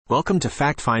Welcome to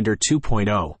Fact Finder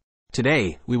 2.0.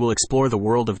 Today, we will explore the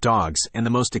world of dogs and the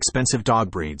most expensive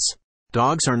dog breeds.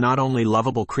 Dogs are not only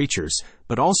lovable creatures,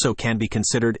 but also can be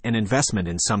considered an investment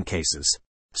in some cases.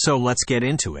 So let's get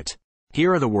into it.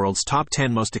 Here are the world's top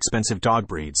 10 most expensive dog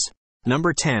breeds.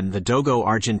 Number 10. The Dogo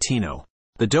Argentino.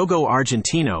 The Dogo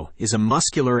Argentino is a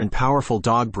muscular and powerful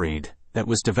dog breed that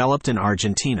was developed in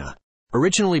Argentina.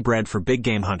 Originally bred for big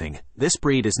game hunting, this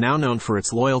breed is now known for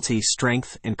its loyalty,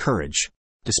 strength, and courage.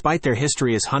 Despite their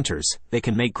history as hunters, they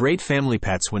can make great family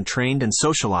pets when trained and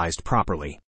socialized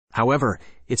properly. However,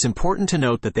 it's important to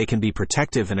note that they can be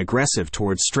protective and aggressive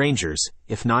towards strangers,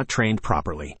 if not trained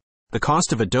properly. The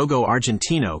cost of a Dogo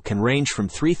Argentino can range from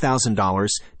 $3,000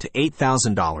 to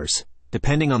 $8,000,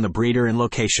 depending on the breeder and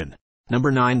location. Number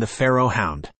 9. The Pharaoh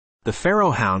Hound. The Pharaoh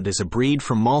Hound is a breed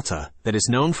from Malta that is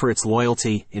known for its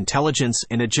loyalty, intelligence,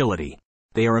 and agility.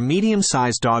 They are a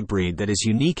medium-sized dog breed that is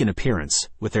unique in appearance,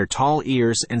 with their tall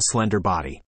ears and slender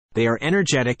body. They are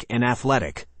energetic and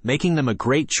athletic, making them a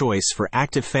great choice for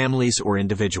active families or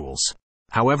individuals.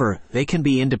 However, they can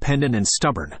be independent and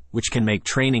stubborn, which can make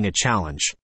training a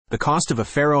challenge. The cost of a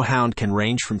Pharaoh Hound can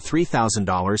range from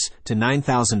 $3,000 to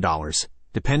 $9,000,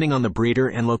 depending on the breeder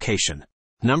and location.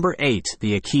 Number 8.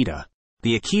 The Akita.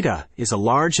 The Akita is a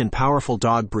large and powerful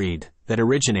dog breed that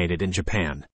originated in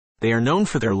Japan. They are known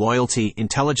for their loyalty,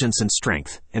 intelligence, and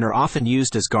strength, and are often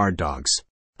used as guard dogs.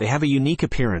 They have a unique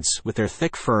appearance with their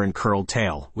thick fur and curled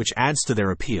tail, which adds to their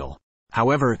appeal.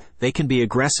 However, they can be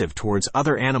aggressive towards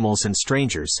other animals and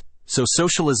strangers, so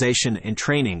socialization and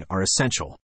training are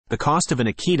essential. The cost of an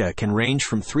Akita can range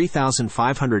from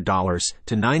 $3,500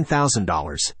 to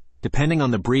 $9,000, depending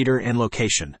on the breeder and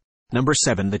location. Number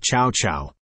 7. The Chow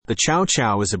Chow. The Chow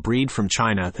Chow is a breed from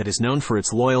China that is known for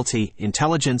its loyalty,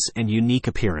 intelligence, and unique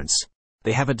appearance.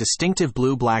 They have a distinctive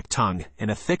blue-black tongue and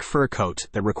a thick fur coat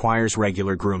that requires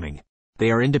regular grooming.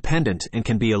 They are independent and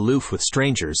can be aloof with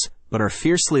strangers, but are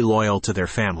fiercely loyal to their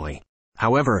family.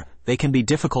 However, they can be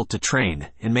difficult to train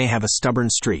and may have a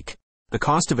stubborn streak. The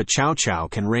cost of a Chow Chow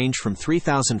can range from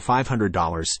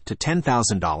 $3,500 to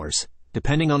 $10,000,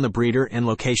 depending on the breeder and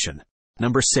location.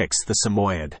 Number 6. The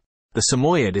Samoyed. The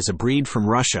Samoyed is a breed from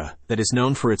Russia that is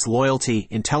known for its loyalty,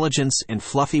 intelligence, and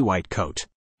fluffy white coat.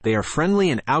 They are friendly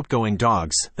and outgoing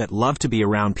dogs that love to be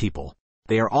around people.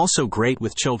 They are also great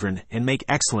with children and make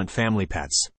excellent family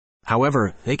pets.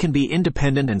 However, they can be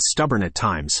independent and stubborn at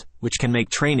times, which can make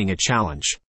training a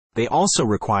challenge. They also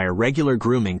require regular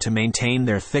grooming to maintain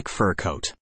their thick fur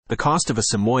coat. The cost of a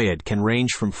Samoyed can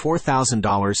range from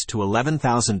 $4,000 to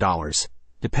 $11,000,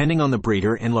 depending on the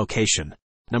breeder and location.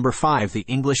 Number 5. The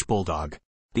English Bulldog.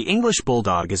 The English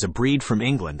Bulldog is a breed from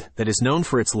England that is known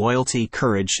for its loyalty,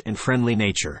 courage, and friendly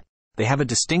nature. They have a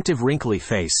distinctive wrinkly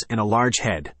face and a large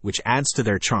head, which adds to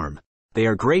their charm. They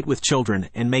are great with children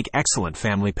and make excellent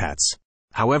family pets.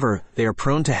 However, they are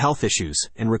prone to health issues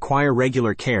and require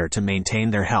regular care to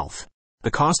maintain their health.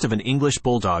 The cost of an English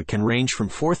Bulldog can range from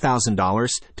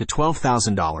 $4,000 to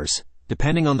 $12,000,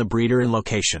 depending on the breeder and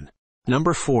location.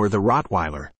 Number 4. The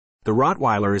Rottweiler. The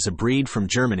Rottweiler is a breed from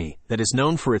Germany that is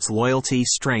known for its loyalty,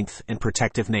 strength, and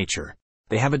protective nature.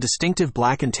 They have a distinctive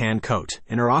black and tan coat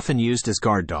and are often used as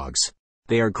guard dogs.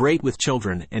 They are great with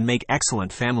children and make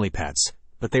excellent family pets,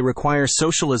 but they require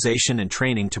socialization and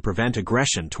training to prevent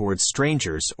aggression towards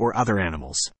strangers or other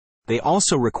animals. They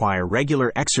also require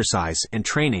regular exercise and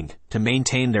training to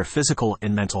maintain their physical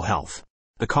and mental health.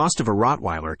 The cost of a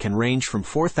Rottweiler can range from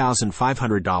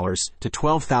 $4,500 to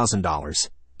 $12,000,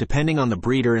 depending on the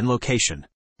breeder and location.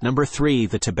 Number 3.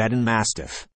 The Tibetan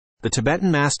Mastiff. The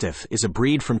Tibetan Mastiff is a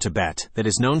breed from Tibet that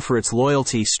is known for its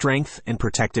loyalty, strength, and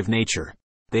protective nature.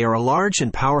 They are a large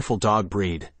and powerful dog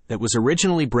breed that was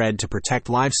originally bred to protect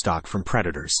livestock from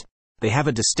predators. They have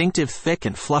a distinctive thick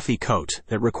and fluffy coat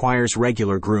that requires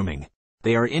regular grooming.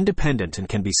 They are independent and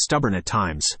can be stubborn at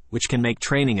times, which can make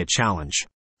training a challenge.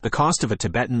 The cost of a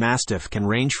Tibetan Mastiff can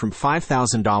range from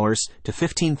 $5,000 to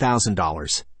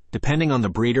 $15,000, depending on the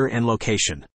breeder and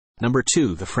location. Number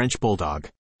 2. The French Bulldog.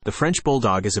 The French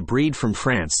Bulldog is a breed from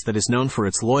France that is known for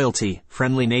its loyalty,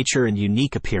 friendly nature, and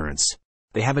unique appearance.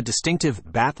 They have a distinctive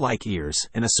bat-like ears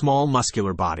and a small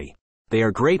muscular body. They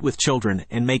are great with children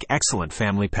and make excellent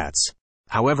family pets.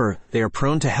 However, they are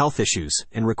prone to health issues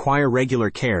and require regular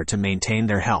care to maintain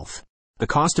their health. The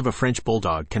cost of a French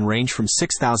Bulldog can range from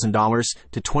 $6,000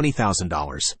 to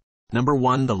 $20,000. Number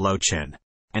 1. The Lochin.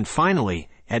 And finally,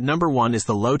 at number 1 is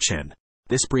the Lochin.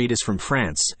 This breed is from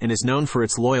France and is known for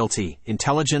its loyalty,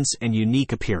 intelligence, and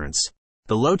unique appearance.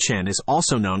 The Lochin is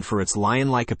also known for its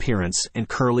lion-like appearance and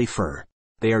curly fur.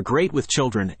 They are great with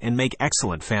children and make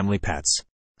excellent family pets.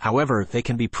 However, they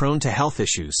can be prone to health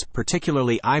issues,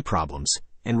 particularly eye problems,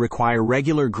 and require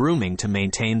regular grooming to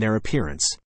maintain their appearance.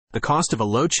 The cost of a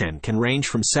Lochin can range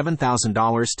from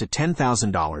 $7,000 to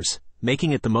 $10,000,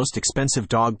 making it the most expensive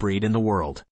dog breed in the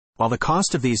world. While the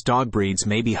cost of these dog breeds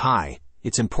may be high,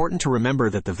 it's important to remember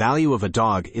that the value of a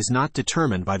dog is not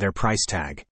determined by their price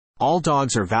tag. All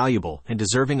dogs are valuable and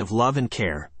deserving of love and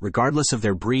care, regardless of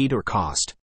their breed or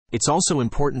cost. It's also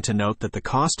important to note that the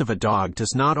cost of a dog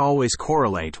does not always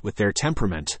correlate with their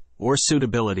temperament or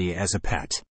suitability as a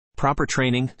pet. Proper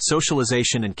training,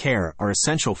 socialization, and care are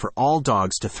essential for all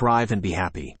dogs to thrive and be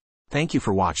happy. Thank you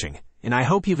for watching, and I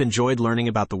hope you've enjoyed learning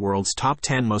about the world's top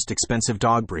 10 most expensive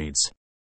dog breeds.